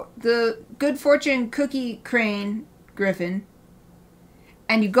good fortune cookie crane griffin,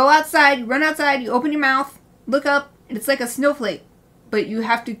 and you go outside, you run outside, you open your mouth, look up, and it's like a snowflake, but you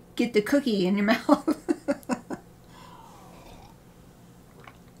have to get the cookie in your mouth.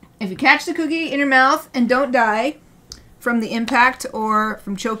 If you catch the cookie in your mouth and don't die from the impact or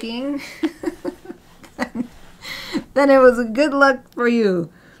from choking, then it was a good luck for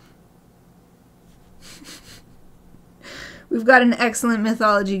you. We've got an excellent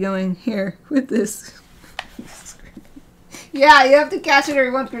mythology going here with this. Yeah, you have to catch it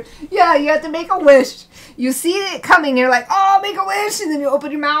every once. Yeah, you have to make a wish. You see it coming, you're like, oh, make a wish, and then you open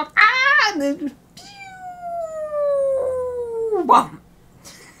your mouth, and then pew, wham.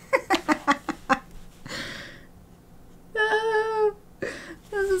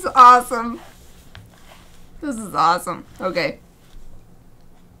 This is awesome. This is awesome. Okay.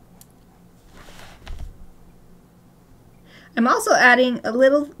 I'm also adding a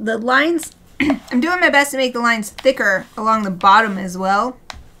little, the lines, I'm doing my best to make the lines thicker along the bottom as well,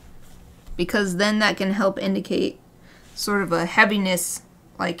 because then that can help indicate sort of a heaviness,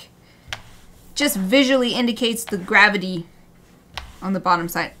 like just visually indicates the gravity on the bottom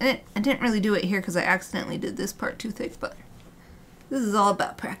side. And I didn't really do it here because I accidentally did this part too thick, but this is all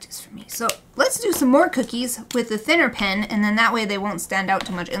about practice for me. So let's do some more cookies with the thinner pen, and then that way they won't stand out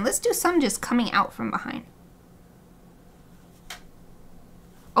too much. And let's do some just coming out from behind.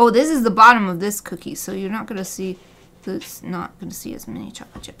 Oh, this is the bottom of this cookie, so you're not going to see, it's not going to see as many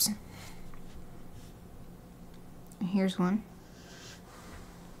chocolate chips. Here's one.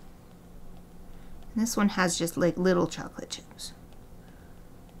 And this one has just like little chocolate chips.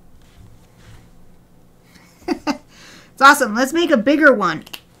 It's awesome. Let's make a bigger one.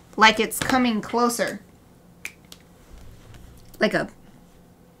 Like it's coming closer. Like a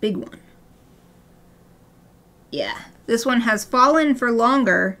big one. Yeah. This one has fallen for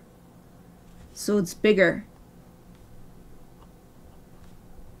longer, so it's bigger.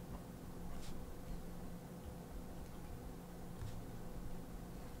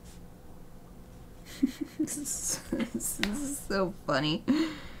 This is so funny.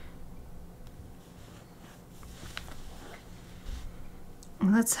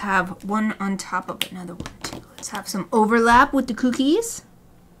 Let's have one on top of another one too. Let's have some overlap with the cookies.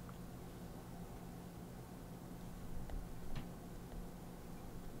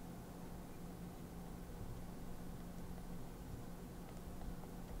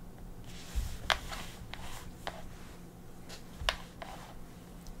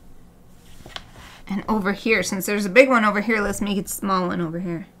 And over here, since there's a big one over here, let's make it a small one over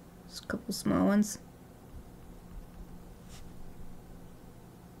here. Just a couple small ones.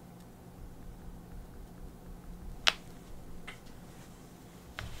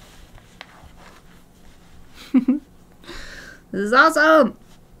 This is awesome!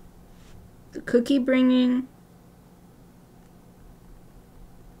 The cookie bringing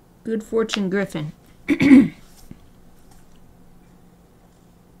good fortune griffin.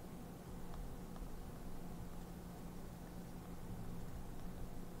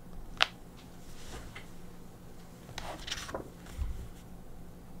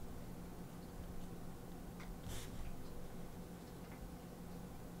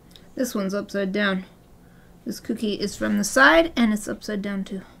 This one's upside down. This cookie is from the side and it's upside down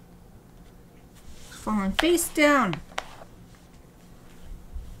too. It's falling face down.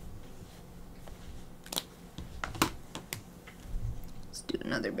 Let's do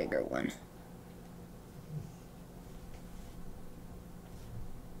another bigger one.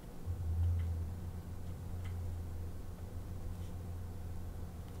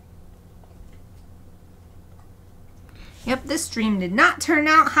 Yep, this stream did not turn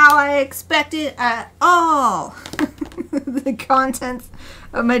out how I expected at all. The contents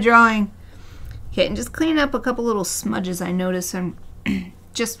of my drawing. Okay, and just clean up a couple little smudges I noticed. I'm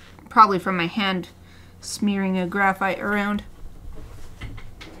just probably from my hand smearing a graphite around.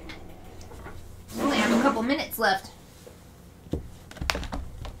 Only have a couple minutes left.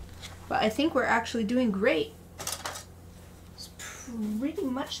 But I think we're actually doing great. This pretty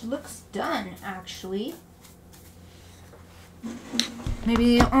much looks done, actually.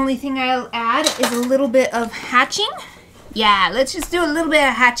 Maybe the only thing I'll add is a little bit of hatching. Yeah, let's just do a little bit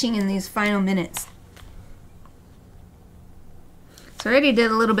of hatching in these final minutes. So I already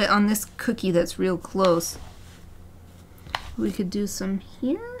did a little bit on this cookie that's real close. We could do some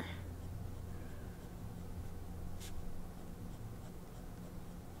here.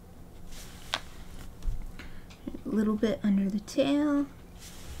 A little bit under the tail.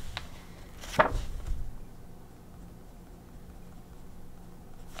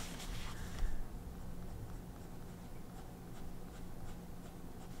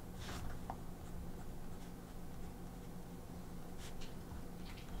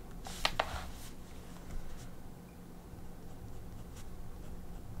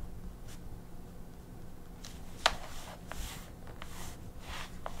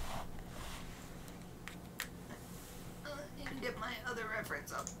 Get my other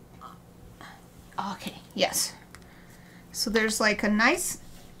reference up. Okay, yes. So there's like a nice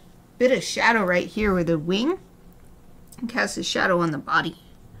bit of shadow right here with the wing. And cast a shadow on the body.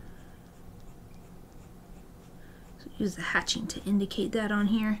 So use the hatching to indicate that on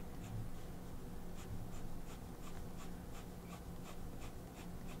here.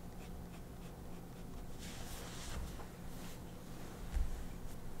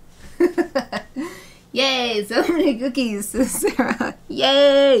 Yay, so many cookies, Sarah.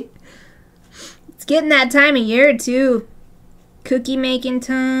 Yay! It's getting that time of year, too. Cookie making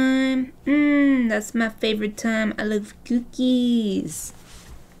time. That's my favorite time. I love cookies.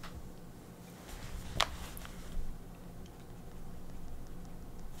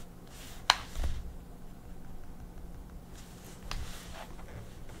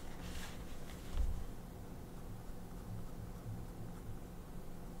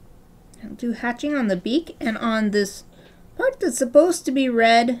 I'll do hatching on the beak and on this part that's supposed to be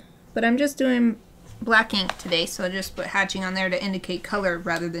red, but I'm just doing black ink today, so I just put hatching on there to indicate color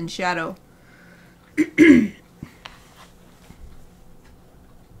rather than shadow.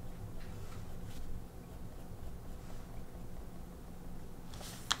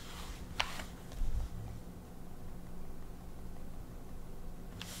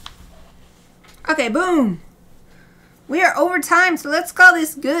 Okay, Okay, boom. We are over time, so let's call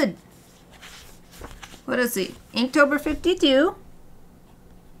this good. What is it? Inktober52.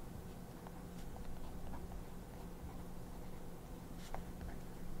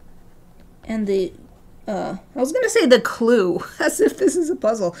 And the, I was going to say the clue, as if this is a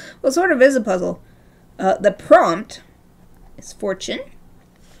puzzle. Well, it sort of is a puzzle. The prompt is fortune.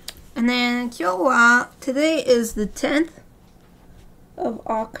 And then, kyowa, today is the 10th of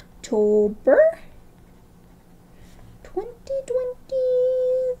October,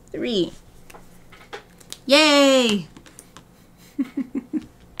 2023. Yay!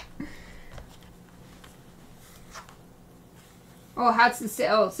 Oh, Hutchins,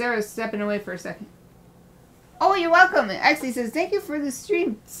 Sarah's stepping away for a second. Oh, you're welcome. It actually says, thank you for the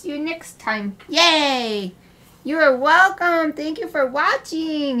stream. See you next time. Yay! You are welcome. Thank you for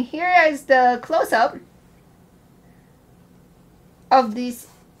watching. Here is the close-up of these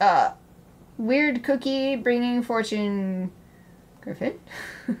weird cookie bringing fortune griffin.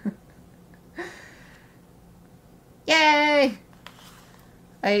 Yay!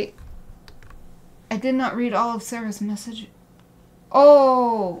 I did not read all of Sarah's message.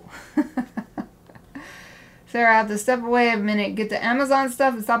 Oh! Sarah, I have to step away a minute, get the Amazon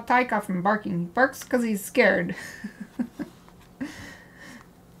stuff, and stop Taika from barking. He barks because he's scared.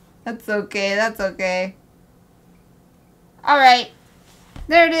 That's okay, that's okay. Alright.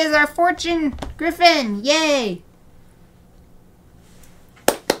 There it is, our fortune griffin. Yay!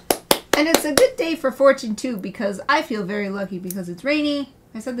 And it's a good day for fortune too, because I feel very lucky because it's rainy.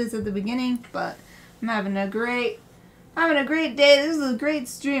 I said this at the beginning, but I'm having a great day. This is a great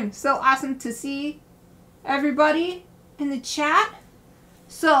stream. So awesome to see everybody in the chat.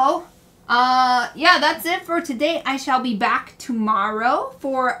 So, yeah, that's it for today. I shall be back tomorrow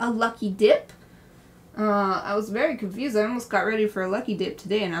for a lucky dip. I was very confused. I almost got ready for a lucky dip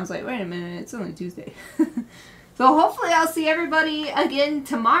today, and I was like, wait a minute, it's only Tuesday. So hopefully I'll see everybody again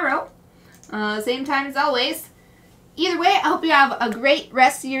tomorrow. Same time as always. Either way, I hope you have a great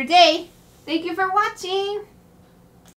rest of your day. Thank you for watching.